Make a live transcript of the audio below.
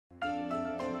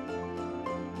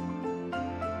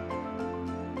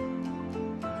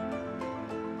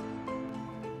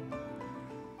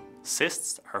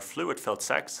Cysts are fluid-filled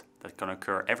sacs that can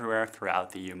occur everywhere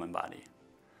throughout the human body.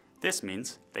 This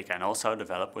means they can also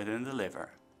develop within the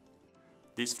liver.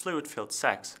 These fluid-filled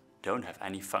sacs don't have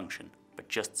any function, but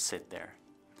just sit there.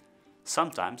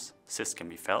 Sometimes cysts can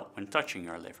be felt when touching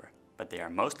your liver, but they are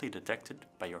mostly detected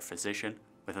by your physician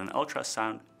with an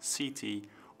ultrasound, CT,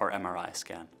 or MRI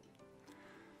scan.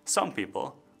 Some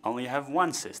people only have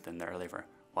one cyst in their liver,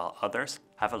 while others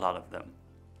have a lot of them.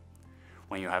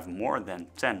 When you have more than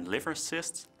 10 liver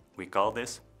cysts, we call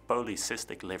this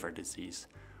polycystic liver disease,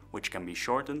 which can be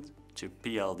shortened to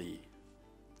PLD.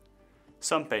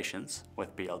 Some patients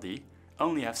with PLD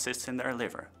only have cysts in their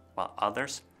liver, while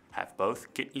others have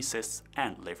both kidney cysts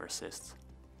and liver cysts.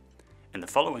 In the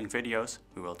following videos,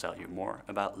 we will tell you more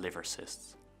about liver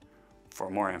cysts. For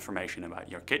more information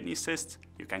about your kidney cysts,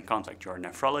 you can contact your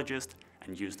nephrologist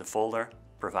and use the folder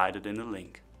provided in the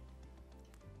link.